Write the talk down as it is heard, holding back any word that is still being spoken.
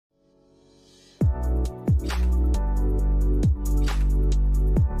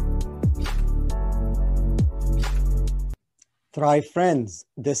Thrive friends,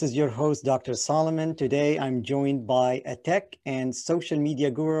 this is your host, Dr. Solomon. Today I'm joined by a tech and social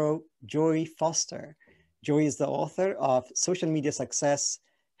media guru, Joy Foster. Joy is the author of Social Media Success.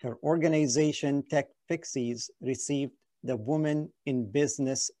 Her organization, Tech Pixies, received the Woman in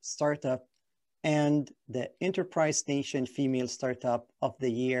Business Startup and the Enterprise Nation Female Startup of the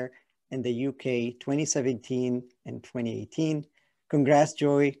Year in the UK 2017 and 2018. Congrats,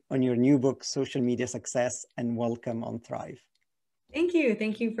 Joy, on your new book, Social Media Success, and welcome on Thrive. Thank you.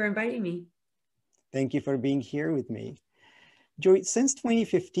 Thank you for inviting me. Thank you for being here with me. Joy, since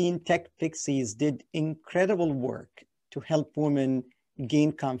 2015, Tech Pixies did incredible work to help women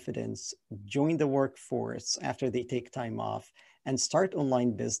gain confidence, join the workforce after they take time off, and start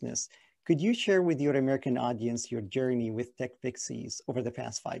online business. Could you share with your American audience your journey with Tech Pixies over the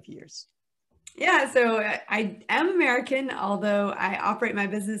past 5 years? Yeah, so I am American, although I operate my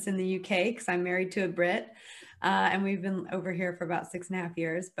business in the UK because I'm married to a Brit. And we've been over here for about 6.5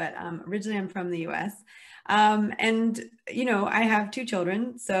 years, but originally I'm from the US. And, you know, I have 2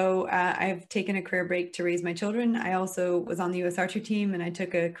 children, so I've taken a career break to raise my children. I also was on the US Archery team, and I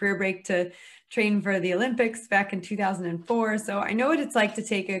took a career break to train for the Olympics back in 2004. So I know what it's like to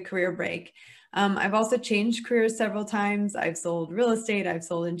take a career break. I've also changed careers several times. I've sold real estate, I've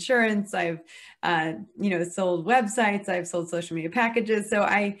sold insurance, I've sold websites, I've sold social media packages. So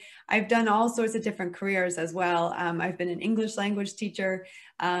I've done all sorts of different careers as well. I've been an English language teacher,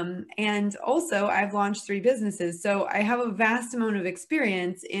 and also I've launched 3 businesses. So I have a vast amount of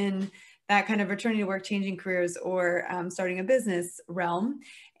experience in that kind of returning to work, changing careers, or starting a business realm.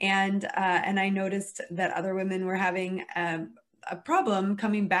 And I noticed that other women were having a problem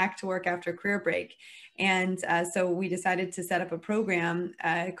coming back to work after a career break. And so we decided to set up a program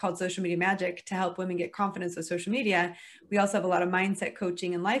called Social Media Magic to help women get confidence with social media. We also have a lot of mindset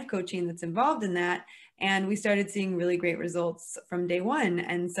coaching and life coaching that's involved in that. And we started seeing really great results from day one.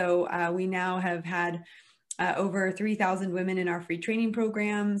 And so we now have had over 3,000 women in our free training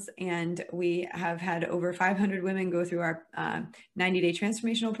programs, and we have had over 500 women go through our 90-day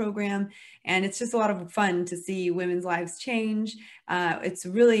transformational program. And it's just a lot of fun to see women's lives change. It's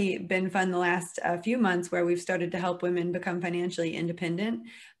really been fun the last few months where we've started to help women become financially independent,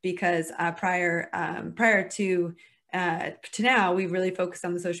 because prior to now, we've really focused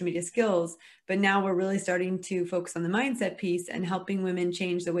on the social media skills, but now we're really starting to focus on the mindset piece and helping women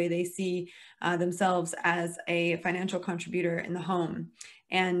change the way they see themselves as a financial contributor in the home.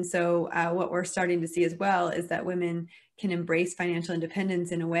 And so what we're starting to see as well is that women can embrace financial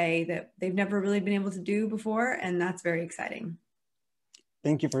independence in a way that they've never really been able to do before. And that's very exciting.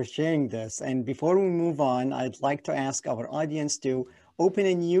 Thank you for sharing this. And before we move on, I'd like to ask our audience to open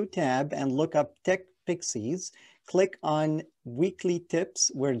a new tab and look up Tech Pixies. Click on Weekly Tips,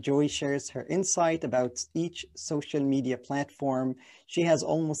 where Joy shares her insight about each social media platform. She has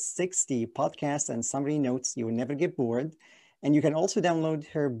almost 60 podcasts and summary notes. You will never get bored. And you can also download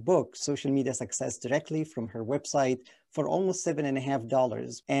her book, Social Media Success, directly from her website for almost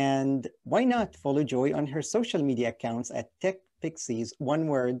 $7.50. And why not follow Joy on her social media accounts at Tech Pixies, one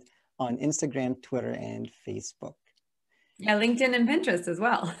word, on Instagram, Twitter, and Facebook. Yeah, LinkedIn and Pinterest as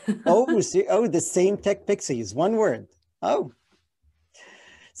well. The same Tech Pixies, one word. Oh.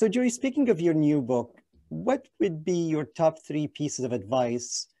 So Joy, speaking of your new book, what would be your top 3 pieces of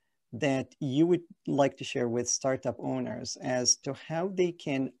advice that you would like to share with startup owners as to how they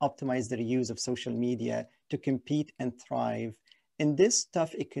can optimize their use of social media to compete and thrive in this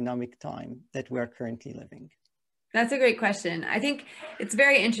tough economic time that we are currently living? That's a great question. I think it's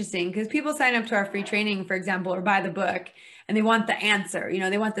very interesting because people sign up to our free training, for example, or buy the book, and they want the answer. You know,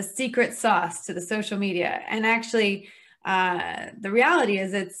 they want the secret sauce to the social media. And actually, the reality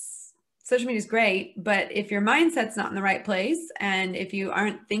is social media is great, but if your mindset's not in the right place, and if you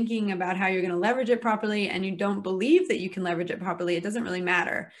aren't thinking about how you're going to leverage it properly, and you don't believe that you can leverage it properly, it doesn't really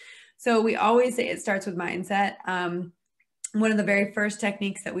matter. So we always say it starts with mindset. One of the very first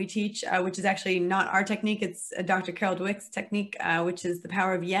techniques that we teach, which is actually not our technique, it's Dr. Carol Dweck's technique, which is the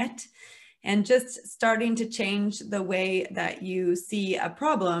power of yet. And just starting to change the way that you see a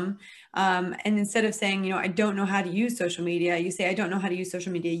problem. And instead of saying, you know, I don't know how to use social media, you say, I don't know how to use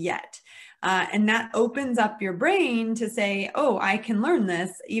social media yet. And that opens up your brain to say, oh, I can learn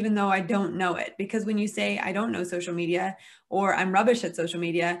this even though I don't know it. Because when you say, I don't know social media, or I'm rubbish at social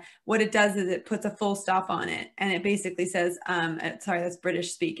media, what it does is it puts a full stop on it. And it basically says, sorry, that's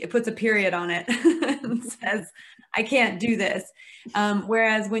British speak. It puts a period on it and says, I can't do this.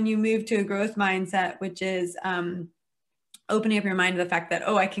 Whereas when you move to a growth mindset, which is opening up your mind to the fact that,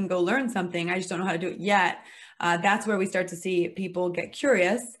 oh, I can go learn something, I just don't know how to do it yet. That's where we start to see people get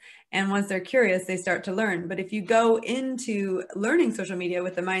curious And once they're curious, they start to learn. But if you go into learning social media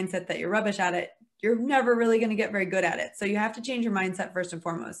with the mindset that you're rubbish at it, you're never really going to get very good at it. So you have to change your mindset first and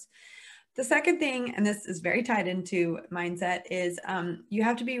foremost. The second thing, and this is very tied into mindset, is you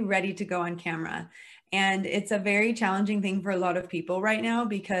have to be ready to go on camera. And it's a very challenging thing for a lot of people right now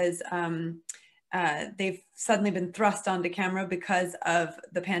because they've suddenly been thrust onto camera because of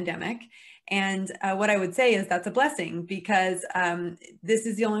the pandemic. And what I would say is that's a blessing because this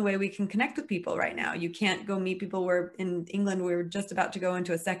is the only way we can connect with people right now. You can't go meet people. We're in England, we're just about to go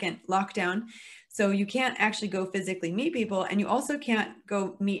into a second lockdown. So you can't actually go physically meet people, and you also can't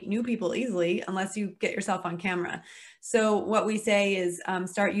go meet new people easily unless you get yourself on camera. So what we say is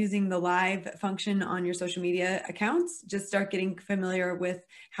start using the live function on your social media accounts. Just start getting familiar with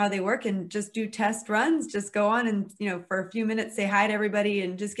how they work and just do test runs. Just go on and, for a few minutes, say hi to everybody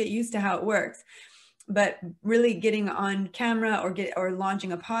and just get used to how it works. But really getting on camera or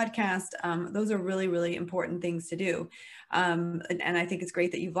launching a podcast, those are really, really important things to do. And I think it's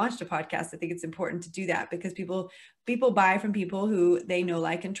great that you've launched a podcast. I think it's important to do that because people buy from people who they know,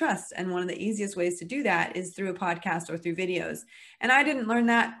 like, and trust. And one of the easiest ways to do that is through a podcast or through videos. And I didn't learn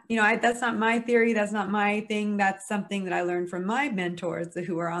that, that's not my theory. That's not my thing. That's something that I learned from my mentors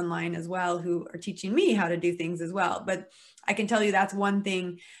who are online as well, who are teaching me how to do things as well. But I can tell you that's one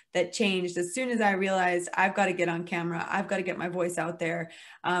thing that changed as soon as I realized I've got to get on camera. I've got to get my voice out there.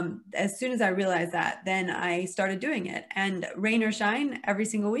 As soon as I realized that, then I started doing it. And rain or shine, every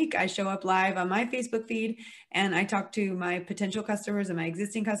single week, I show up live on my Facebook feed and I talk to my potential customers and my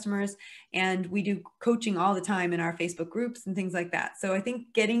existing customers. And we do coaching all the time in our Facebook groups and things like that. So I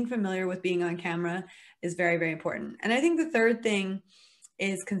think getting familiar with being on camera is very, very important. And I think the third thing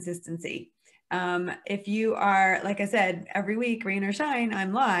is consistency. If you are, like I said, every week, rain or shine,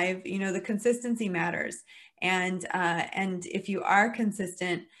 I'm live, the consistency matters. And if you are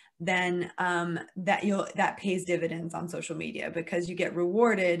consistent, then that pays dividends on social media because you get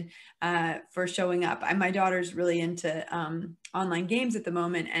rewarded for showing up. My daughter's really into online games at the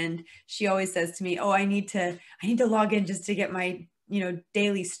moment, and she always says to me, "Oh, I need to log in just to get my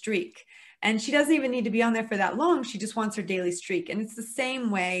daily streak." And she doesn't even need to be on there for that long. She just wants her daily streak. And it's the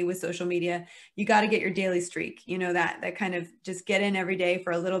same way with social media. You got to get your daily streak, that kind of just get in every day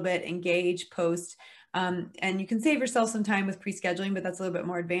for a little bit, engage, post. And you can save yourself some time with pre-scheduling, but that's a little bit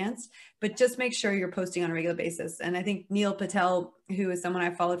more advanced. But just make sure you're posting on a regular basis. And I think Neil Patel, who is someone I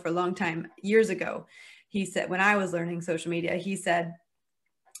followed for a long time, years ago, he said, when I was learning social media, he said,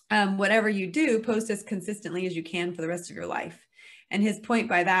 whatever you do, post as consistently as you can for the rest of your life. And his point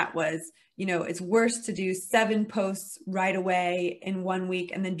by that was, it's worse to do 7 posts right away in 1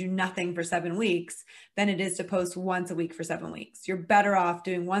 week and then do nothing for 7 weeks than it is to post once a week for 7 weeks. You're better off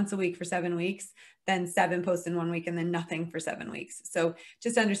doing once a week for 7 weeks than 7 posts in 1 week and then nothing for 7 weeks. So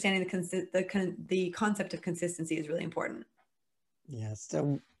just understanding the concept of consistency is really important. Yeah.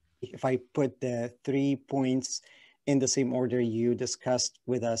 So if I put the 3 points in the same order you discussed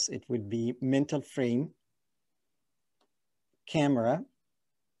with us, it would be mental frame, camera,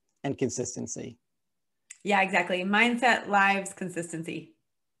 and consistency. Yeah, exactly. Mindset, lives, consistency.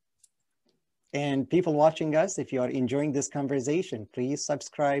 And people watching us, if you are enjoying this conversation, please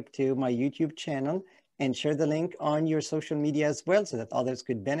subscribe to my YouTube channel and share the link on your social media as well so that others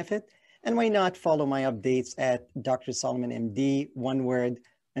could benefit. And why not follow my updates at Dr. Solomon MD, one word,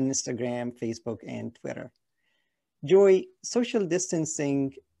 on Instagram, Facebook, and Twitter. Joy, social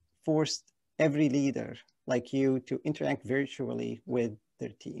distancing forced every leader like you to interact virtually with their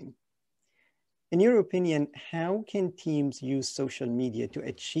team. In your opinion, how can teams use social media to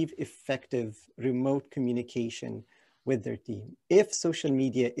achieve effective remote communication with their team if social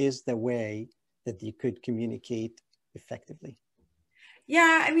media is the way that they could communicate effectively?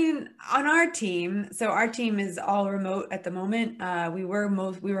 Yeah, I mean, on our team, so our team is all remote at the moment. We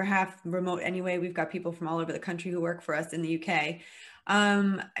were half remote anyway. We've got people from all over the country who work for us in the UK.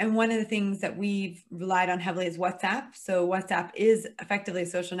 And one of the things that we've relied on heavily is WhatsApp. So WhatsApp is effectively a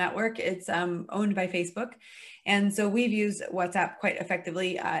social network. It's owned by Facebook. And so we've used WhatsApp quite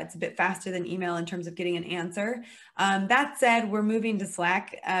effectively. It's a bit faster than email in terms of getting an answer. That said, we're moving to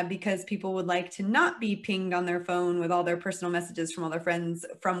Slack because people would like to not be pinged on their phone with all their personal messages from all their friends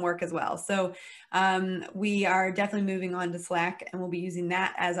from work as well. So we are definitely moving on to Slack, and we'll be using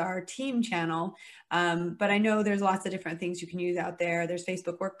that as our team channel. But I know there's lots of different things you can use out there. There's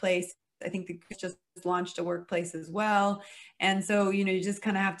Facebook Workplace. I think they just launched a workplace as well. And so, you just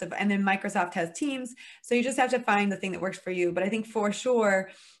kind of have to, and then Microsoft has Teams. So you just have to find the thing that works for you. But I think for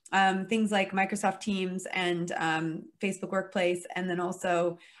sure, things like Microsoft Teams and Facebook Workplace, and then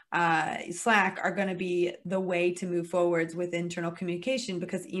also Slack are going to be the way to move forwards with internal communication,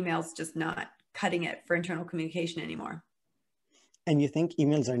 because email's just not cutting it for internal communication anymore. And you think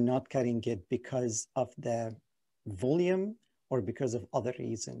emails are not cutting it because of the volume or because of other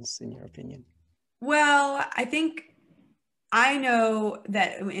reasons, in your opinion? Well, I know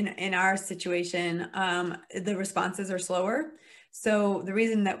that in our situation, the responses are slower. So the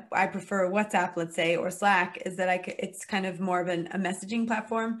reason that I prefer WhatsApp, let's say, or Slack is that it's kind of more of a messaging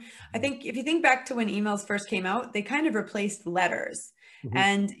platform. I think if you think back to when emails first came out, they kind of replaced letters. Mm-hmm.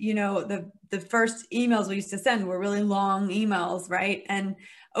 And, you know, the first emails we used to send were really long emails, right? And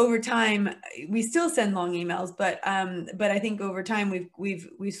over time, we still send long emails, but I think over time we've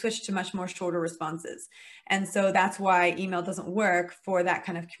switched to much more shorter responses. And so that's why email doesn't work for that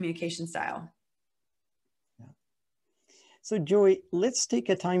kind of communication style. Yeah. So Joy, let's take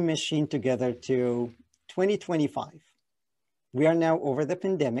a time machine together to 2025. We are now over the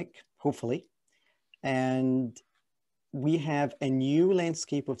pandemic, hopefully, and we have a new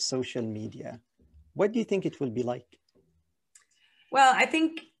landscape of social media. What do you think it will be like? Well, I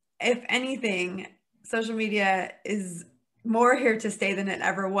think if anything, social media is more here to stay than it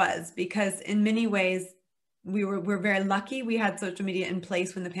ever was, because in many ways, we're very lucky we had social media in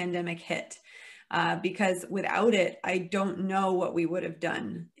place when the pandemic hit. Because without it, I don't know what we would have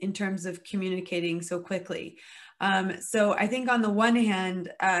done in terms of communicating so quickly. So I think on the one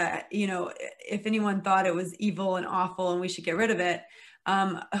hand, you know, if anyone thought it was evil and awful and we should get rid of it,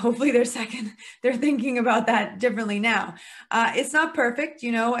 hopefully they're thinking about that differently now. It's not perfect,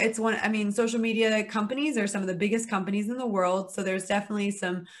 you know, I mean, social media companies are some of the biggest companies in the world. So there's definitely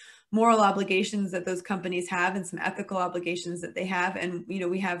some moral obligations that those companies have and some ethical obligations that they have. And, you know,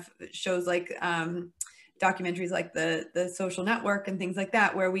 we have shows like documentaries like the Social Network and things like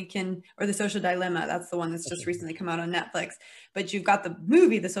that, where we can, or The Social Dilemma, that's the one that's just recently come out on Netflix. But you've got the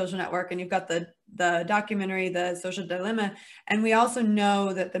movie, The Social Network, and you've got the documentary, The Social Dilemma. And we also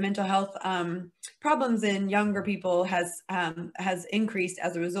know that the mental health problems in younger people has increased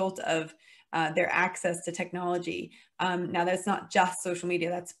as a result of their access to technology. Now that's not just social media,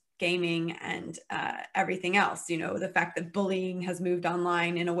 that's gaming and everything else. You know, the fact that bullying has moved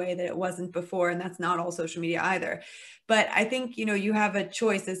online in a way that it wasn't before, and that's not all social media either. But I think, you know, you have a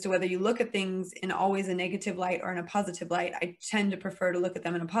choice as to whether you look at things in always a negative light or in a positive light. I tend to prefer to look at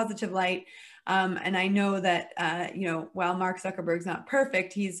them in a positive light. And I know that, you know, while Mark Zuckerberg's not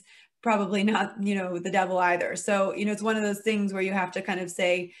perfect, he's probably not, you know, the devil either. So, you know, it's one of those things where you have to kind of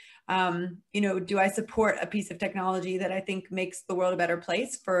say, you know, do I support a piece of technology that I think makes the world a better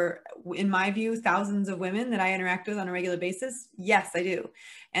place for, in my view, thousands of women that I interact with on a regular basis? Yes, I do.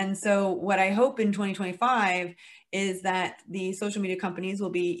 And so what I hope in 2025 is that the social media companies will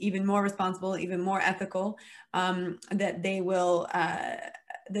be even more responsible, even more ethical, that they will,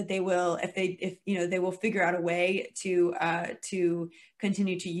 if you know, they will figure out a way to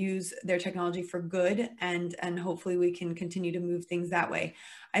continue to use their technology for good, and hopefully we can continue to move things that way.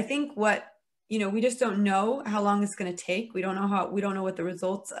 I think you know, we just don't know how long it's going to take. We don't know what the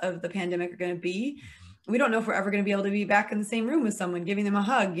results of the pandemic are going to be. We don't know if we're ever going to be able to be back in the same room with someone, giving them a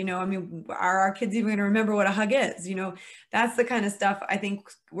hug. You know, I mean, are our kids even going to remember what a hug is? You know, that's the kind of stuff I think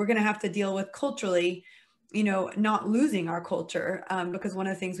we're going to have to deal with culturally, you know, not losing our culture, because one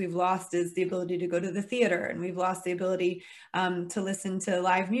of the things we've lost is the ability to go to the theater, and we've lost the ability to listen to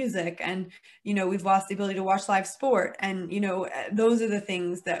live music, and, you know, we've lost the ability to watch live sport. And, you know, those are the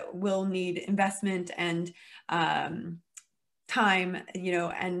things that will need investment and time, you know,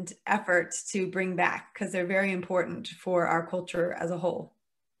 and effort to bring back, because they're very important for our culture as a whole.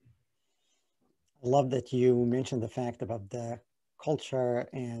 I love that you mentioned the fact about the culture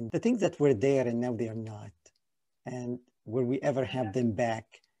and the things that were there and now they are not. And will we ever have them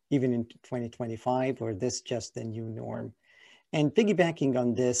back, even in 2025, or this just the new norm? And piggybacking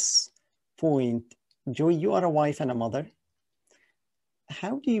on this point, Joy, you are a wife and a mother.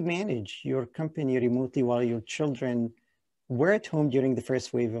 How do you manage your company remotely while your children were at home during the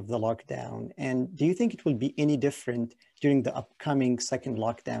first wave of the lockdown? And do you think it will be any different during the upcoming second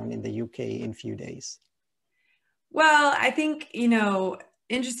lockdown in the UK in a few days? Well, I think, you know,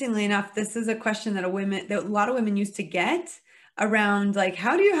 interestingly enough, this is a question that a lot of women used to get around, like,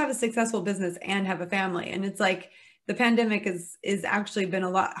 how do you have a successful business and have a family? And it's like, the pandemic is actually been a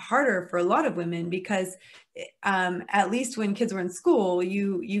lot harder for a lot of women, because at least when kids were in school,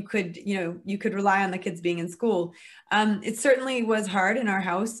 you could rely on the kids being in school. It certainly was hard in our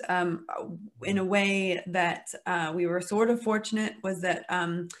house. In a way that we were sort of fortunate was that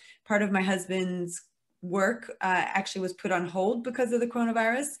part of my husband's work actually was put on hold because of the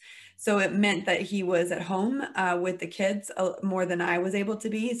coronavirus. So it meant that he was at home with the kids more than I was able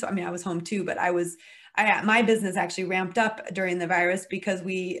to be. So, I mean, I was home too, but my business actually ramped up during the virus because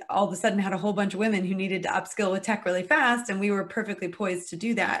we all of a sudden had a whole bunch of women who needed to upskill with tech really fast, and we were perfectly poised to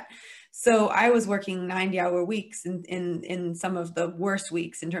do that. So I was working 90-hour weeks in some of the worst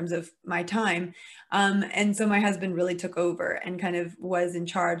weeks in terms of my time. And so my husband really took over and kind of was in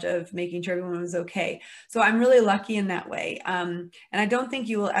charge of making sure everyone was okay. So I'm really lucky in that way. And I don't think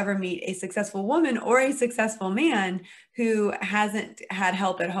you will ever meet a successful woman or a successful man who hasn't had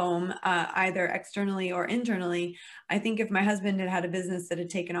help at home, either externally or internally. I think if my husband had had a business that had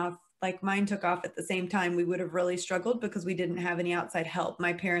taken off like mine took off at the same time, we would have really struggled because we didn't have any outside help.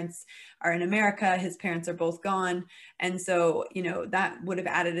 My parents are in America, his parents are both gone. And so, you know, that would have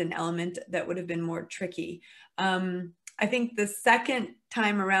added an element that would have been more tricky. I think the second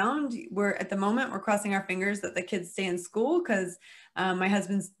time around, we're crossing our fingers that the kids stay in school because my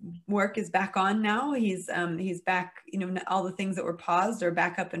husband's work is back on now. He's back, you know, all the things that were paused are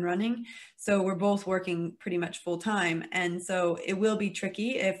back up and running. So we're both working pretty much full time. And so it will be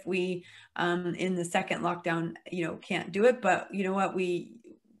tricky if we, in the second lockdown, you know, can't do it. But you know what,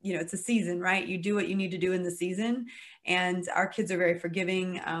 you know, it's a season, right? You do what you need to do in the season, and our kids are very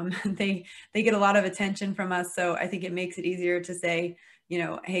forgiving. They get a lot of attention from us. So I think it makes it easier to say, you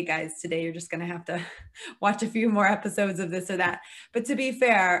know, hey guys, today you're just going to have to watch a few more episodes of this or that. But to be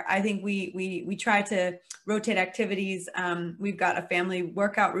fair, I think we try to rotate activities. We've got a family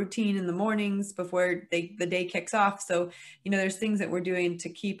workout routine in the mornings before the day kicks off. So, you know, there's things that we're doing to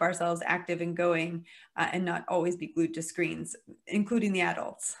keep ourselves active and going and not always be glued to screens, including the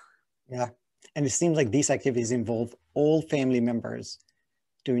adults. Yeah. And it seems like these activities involve all family members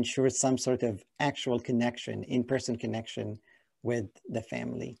to ensure some sort of actual connection, in-person connection with the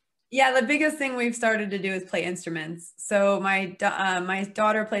family. Yeah, the biggest thing we've started to do is play instruments. So my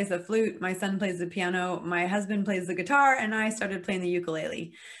daughter plays the flute, my son plays the piano, my husband plays the guitar, and I started playing the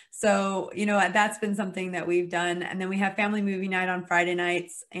ukulele. So, you know, that's been something that we've done. And then we have family movie night on Friday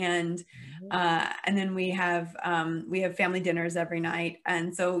nights, and then we have family dinners every night.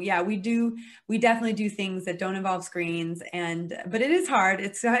 And so, yeah, we definitely do things that don't involve screens. But it is hard.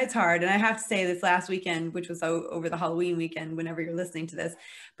 It's hard. And I have to say, this last weekend, which was over the Halloween weekend, whenever you're listening to this,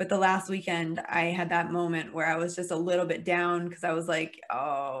 but the last weekend I had that moment where I was just a little bit down because I was like,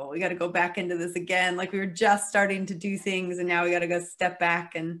 oh, we got to go back into this again. Like we were just starting to do things, and now we got to go step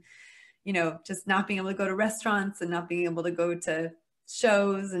back, and, you know, just not being able to go to restaurants and not being able to go to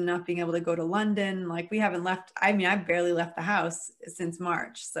shows and not being able to go to London. Like we haven't left. I mean, I've barely left the house since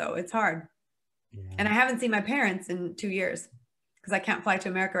March. So it's hard. Yeah. And I haven't seen my parents in 2 years because I can't fly to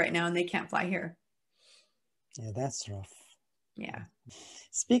America right now and they can't fly here. Yeah, that's rough. Yeah.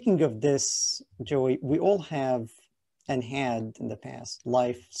 Speaking of this, Joey, we all have and had in the past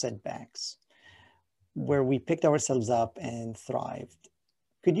life setbacks where we picked ourselves up and thrived.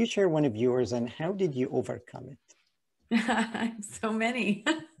 Could you share one of yours, and how did you overcome it? So many.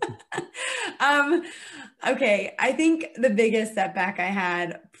 Okay, I think the biggest setback I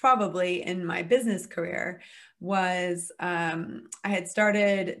had probably in my business career was I had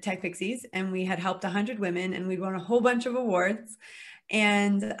started Tech Pixies, and we had helped 100 women, and we'd won a whole bunch of awards.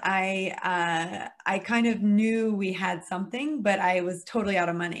 And I kind of knew we had something, but I was totally out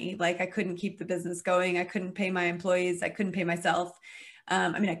of money. Like I couldn't keep the business going. I couldn't pay my employees. I couldn't pay myself.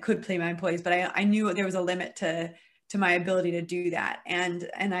 I mean, I could pay my employees, but I knew there was a limit to my ability to do that. And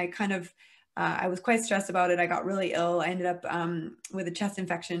I kind of, I was quite stressed about it. I got really ill. I ended up with a chest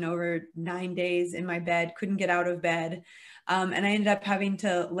infection over 9 days in my bed, couldn't get out of bed. And I ended up having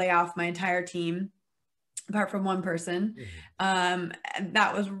to lay off my entire team, apart from one person. And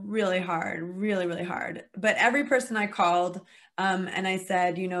that was really hard, really, really hard. But every person I called and I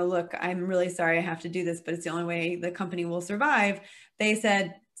said, you know, look, I'm really sorry I have to do this, but it's the only way the company will survive. They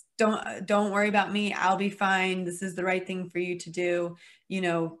said, don't worry about me. I'll be fine. This is the right thing for you to do. You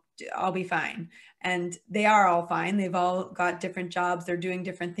know, I'll be fine. And they are all fine. They've all got different jobs. They're doing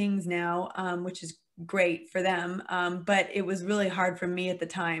different things now, which is great for them. But it was really hard for me at the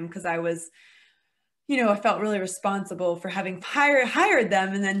time because I was, you know, I felt really responsible for having hired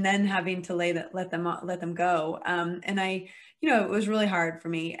them and then having to let them go. And I, you know, it was really hard for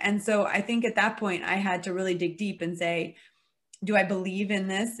me. And so I think at that point I had to really dig deep and say, do I believe in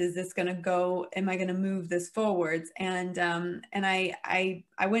this? Is this going to go? Am I going to move this forwards? And I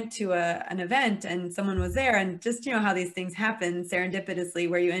went to an event and someone was there, and just, you know, how these things happen serendipitously,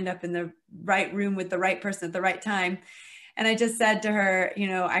 where you end up in the right room with the right person at the right time. And I just said to her, you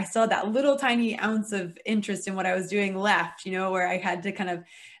know, I still had that little tiny ounce of interest in what I was doing left, you know, where I had to kind of,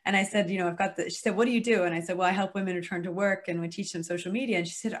 and I said, you know, I've got the, she said, what do you do? And I said, well, I help women return to work and we teach them social media. And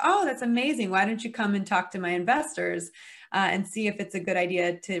she said, oh, that's amazing. Why don't you come and talk to my investors and see if it's a good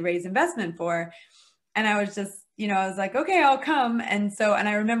idea to raise investment for? And I was just, you know, I was like, okay, I'll come. And so, and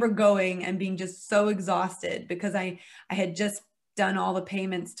I remember going and being just so exhausted because I had just done all the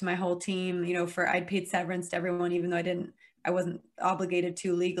payments to my whole team, you know, I'd paid severance to everyone, even though I wasn't obligated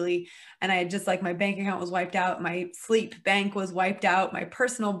to legally. And I had just like, my bank account was wiped out. My sleep bank was wiped out. My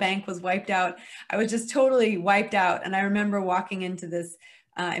personal bank was wiped out. I was just totally wiped out. And I remember walking into this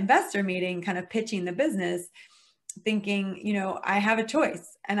investor meeting, kind of pitching the business, thinking, you know, I have a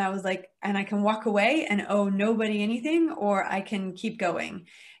choice. And I was like, and I can walk away and owe nobody anything, or I can keep going.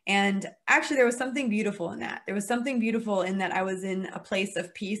 And actually there was something beautiful in that. There was something beautiful in that I was in a place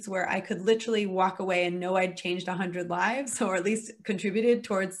of peace where I could literally walk away and know I'd changed 100 lives, or at least contributed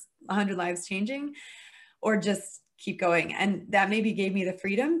towards 100 lives changing, or just keep going. And that maybe gave me the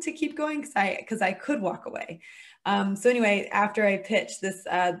freedom to keep going because I could walk away. So anyway, after I pitched this,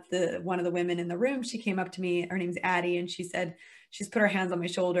 one of the women in the room, she came up to me, her name's Addie, and she said, she's put her hands on my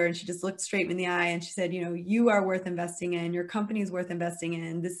shoulder and she just looked straight me in the eye and she said, you know, you are worth investing in, your company is worth investing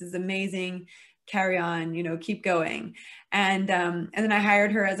in. This is amazing. Carry on, you know, keep going. And then I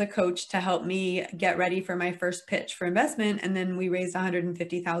hired her as a coach to help me get ready for my first pitch for investment. And then we raised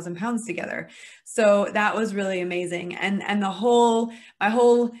 150,000 pounds together. So that was really amazing. And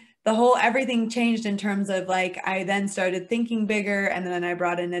everything changed in terms of like, I then started thinking bigger, and then I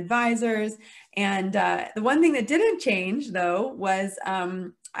brought in advisors. And the one thing that didn't change though was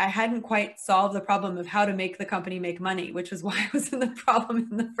I hadn't quite solved the problem of how to make the company make money, which was why I was in the problem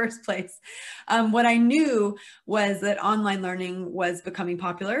in the first place. What I knew was that online learning was becoming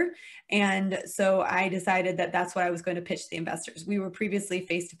popular. And so I decided that that's what I was going to pitch the investors. We were previously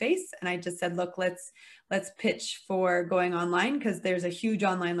face-to-face, and I just said, look, let's pitch for going online, because there's a huge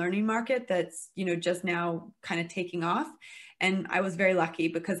online learning market that's, you know, just now kind of taking off. And I was very lucky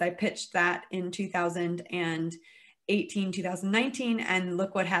because I pitched that in 2018, 2019, and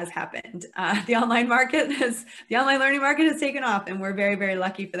look what has happened. The online learning market has taken off, and we're very, very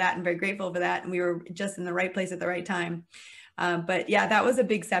lucky for that and very grateful for that. And we were just in the right place at the right time. But yeah, that was a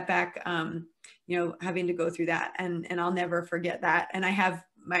big setback, you know, having to go through that, and I'll never forget that. And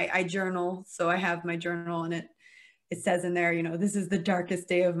I journal, so I have my journal, and it says in there, you know, this is the darkest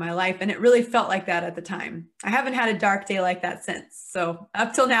day of my life. And it really felt like that at the time. I haven't had a dark day like that since. So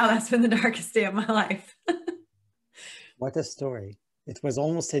up till now, that's been the darkest day of my life. What a story. It was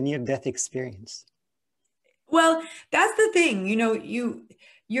almost a near-death experience. Well, that's the thing, you know,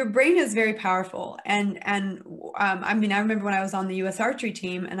 your brain is very powerful. And I mean, I remember when I was on the US archery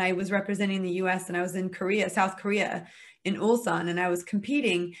team and I was representing the US, and I was in Korea, South Korea, in Ulsan, and I was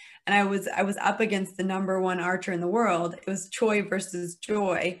competing, and I was up against the #1 archer in the world. It was Choi versus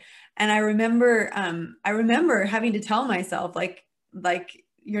Joy. And I remember having to tell myself like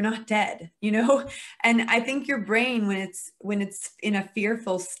you're not dead, you know? And I think your brain, when it's in a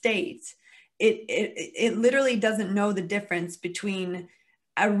fearful state, it literally doesn't know the difference between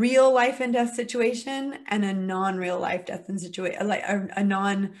a real life and death situation and a non-real life death and situation, like a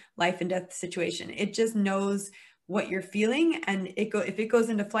non-life and death situation. It just knows what you're feeling, and if it goes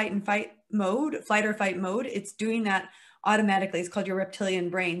into flight or fight mode, it's doing that automatically. It's called your reptilian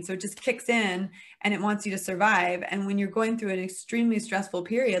brain. So it just kicks in and it wants you to survive. And when you're going through an extremely stressful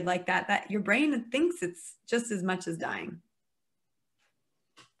period like that your brain thinks it's just as much as dying.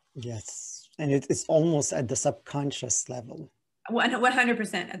 Yes, and it is almost at the subconscious level.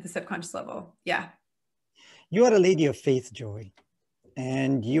 100% at the subconscious level. Yeah. You are a lady of faith, Joy,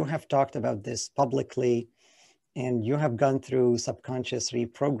 and you have talked about this publicly, and you have gone through subconscious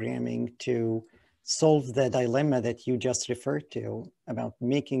reprogramming to solve the dilemma that you just referred to about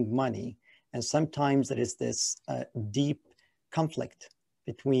making money. And sometimes there is this deep conflict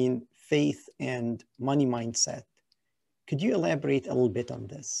between faith and money mindset. Could you elaborate a little bit on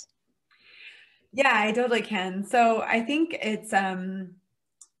this? Yeah, I totally can. So I think it's a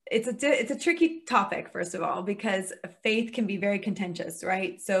tricky topic, first of all, because faith can be very contentious,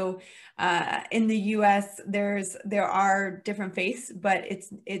 right? So in the U.S., there are different faiths, but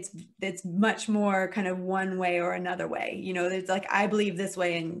it's much more kind of one way or another way. You know, there's like, I believe this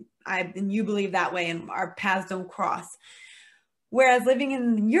way and you believe that way, and our paths don't cross. Whereas living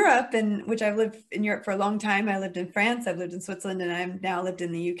in Europe, and which I've lived in Europe for a long time, I lived in France, I've lived in Switzerland, and I've now lived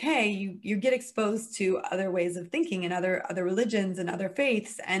in the UK, you get exposed to other ways of thinking and other religions and other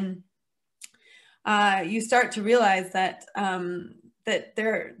faiths. And you start to realize that that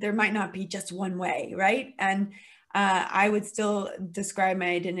there might not be just one way, right? And I would still describe my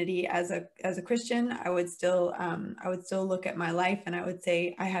identity as a Christian. I would still look at my life and I would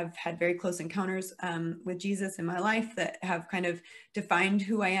say I have had very close encounters with Jesus in my life that have kind of defined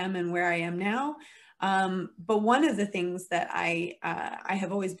who I am and where I am now. But one of the things that I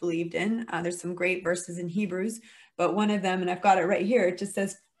have always believed in, there's some great verses in Hebrews, but one of them, and I've got it right here, it just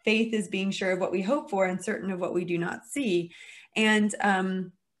says, faith is being sure of what we hope for and certain of what we do not see. And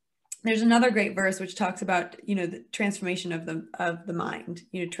there's another great verse which talks about, the transformation of the mind,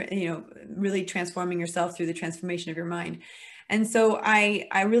 really transforming yourself through the transformation of your mind. And so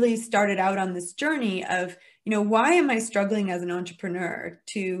I really started out on this journey of, why am I struggling as an entrepreneur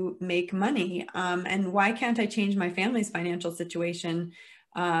to make money? And why can't I change my family's financial situation,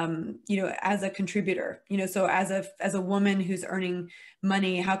 as a contributor, so as a woman who's earning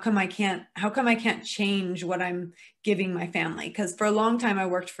money, how come I can't change what I'm giving my family? Because for a long time I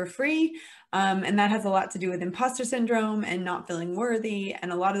worked for free. And that has a lot to do with imposter syndrome and not feeling worthy.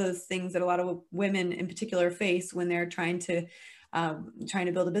 And a lot of those things that a lot of women in particular face when they're trying to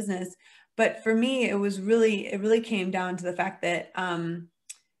build a business. But for me, it really came down to the fact that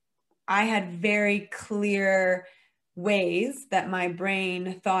I had very clear ways that my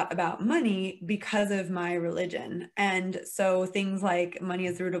brain thought about money because of my religion. And so things like money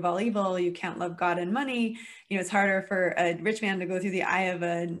is the root of all evil, you can't love God and money, it's harder for a rich man to go through the eye of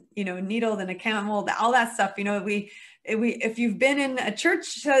a needle than a camel, all that stuff. If you've been in a church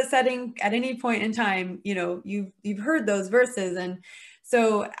setting at any point in time, you've heard those verses. And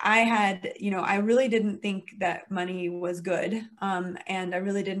so I really didn't think that money was good. And I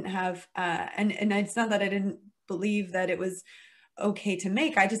really didn't have, and it's not that I didn't believe that it was okay to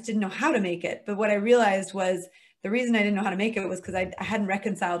make, I just didn't know how to make it. But what I realized was the reason I didn't know how to make it was because I hadn't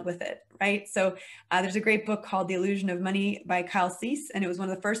reconciled with it, right? So there's a great book called The Illusion of Money by Kyle Cease, and it was one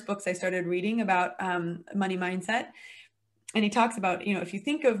of the first books I started reading about money mindset. And he talks about, if you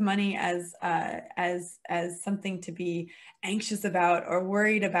think of money as something to be anxious about or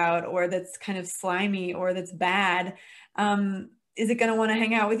worried about, or that's kind of slimy or that's bad, is it going to want to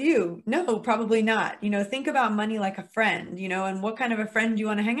hang out with you? No, probably not. Think about money like a friend, and what kind of a friend do you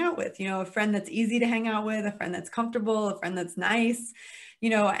want to hang out with? A friend that's easy to hang out with, a friend that's comfortable, a friend that's nice,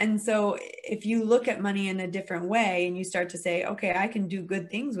 and so if you look at money in a different way and you start to say, okay, I can do good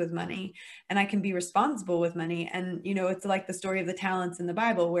things with money and I can be responsible with money. And, it's like the story of the talents in the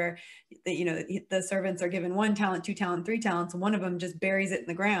Bible where, the servants are given 1 talent, 2 talent, 3 talents, and one of them just buries it in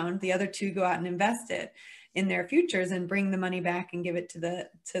the ground. The other 2 go out and invest it in their futures and bring the money back and give it to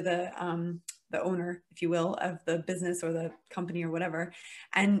the owner, if you will, of the business or the company or whatever.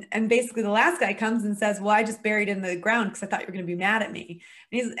 And basically the last guy comes and says, well, I just buried it in the ground because I thought you were going to be mad at me.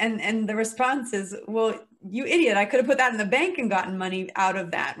 And the response is, well, you idiot, I could have put that in the bank and gotten money out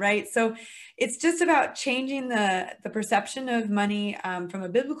of that, right? So it's just about changing the perception of money from a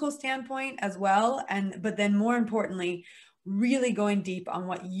biblical standpoint as well. But then more importantly, really going deep on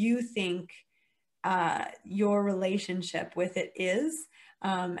what you think your relationship with it is,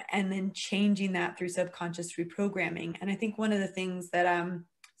 and then changing that through subconscious reprogramming. And I think one of the things that,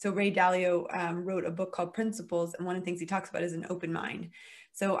 so Ray Dalio wrote a book called Principles, and one of the things he talks about is an open mind.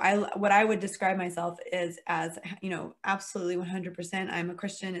 So what I would describe myself is as, absolutely 100%. I'm a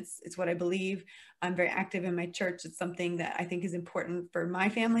Christian. It's what I believe. I'm very active in my church. It's something that I think is important for my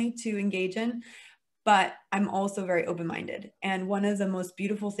family to engage in. But I'm also very open-minded. And one of the most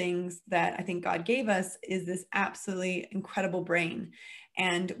beautiful things that I think God gave us is this absolutely incredible brain.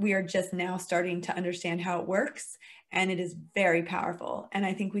 And we are just now starting to understand how it works. And it is very powerful. And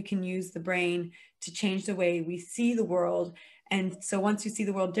I think we can use the brain to change the way we see the world. And so once you see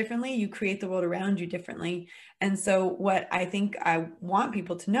the world differently, you create the world around you differently. And so what I think I want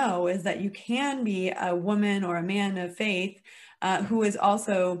people to know is that you can be a woman or a man of faith who is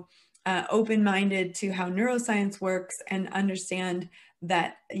also open-minded to how neuroscience works and understand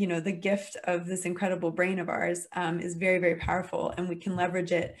that, the gift of this incredible brain of ours is very, very powerful, and we can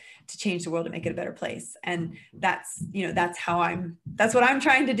leverage it to change the world and make it a better place. And that's what I'm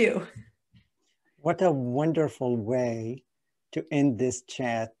trying to do. What a wonderful way to end this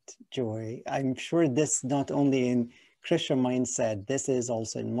chat, Joy. I'm sure this not only in Christian mindset, this is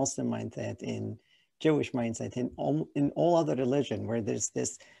also in Muslim mindset, in Jewish mindset, in all other religion, where there's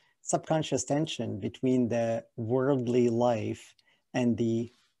this subconscious tension between the worldly life and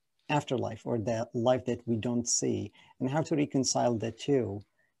the afterlife, or the life that we don't see, and how to reconcile the two.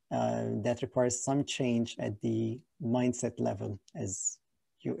 That requires some change at the mindset level, as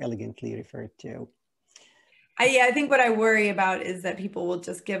you elegantly referred to. I think what I worry about is that people will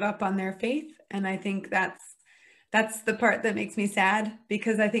just give up on their faith. And I think that's That's the part that makes me sad,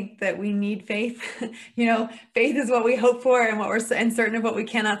 because I think that we need faith. You know, faith is what we hope for and what we're certain of what we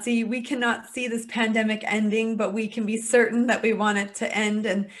cannot see. We cannot see this pandemic ending, but we can be certain that we want it to end.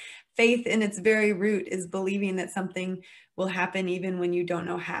 And faith in its very root is believing that something will happen even when you don't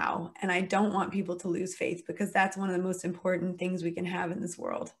know how. And I don't want people to lose faith, because that's one of the most important things we can have in this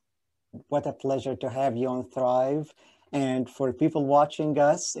world. What a pleasure to have you on Thrive. And for people watching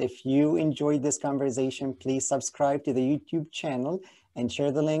us, if you enjoyed this conversation, please subscribe to the YouTube channel and share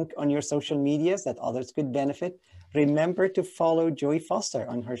the link on your social medias that others could benefit. Remember to follow Joy Foster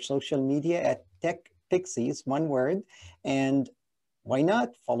on her social media at Tech Pixies, one word. And why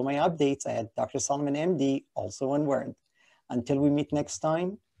not follow my updates at Dr. Solomon MD, also one word. Until we meet next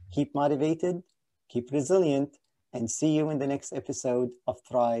time, keep motivated, keep resilient, and see you in the next episode of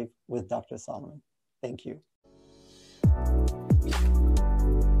Thrive with Dr. Solomon. Thank you.